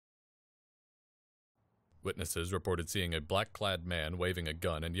Witnesses reported seeing a black-clad man waving a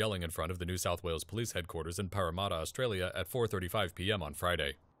gun and yelling in front of the New South Wales Police Headquarters in Parramatta, Australia at 4:35 p.m. on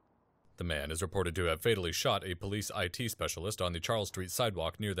Friday. The man is reported to have fatally shot a police IT specialist on the Charles Street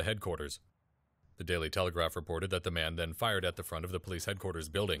sidewalk near the headquarters. The Daily Telegraph reported that the man then fired at the front of the police headquarters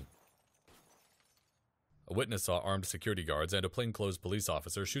building. A witness saw armed security guards and a plainclothes police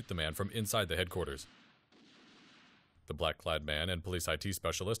officer shoot the man from inside the headquarters. The black-clad man and police IT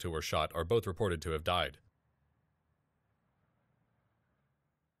specialist who were shot are both reported to have died.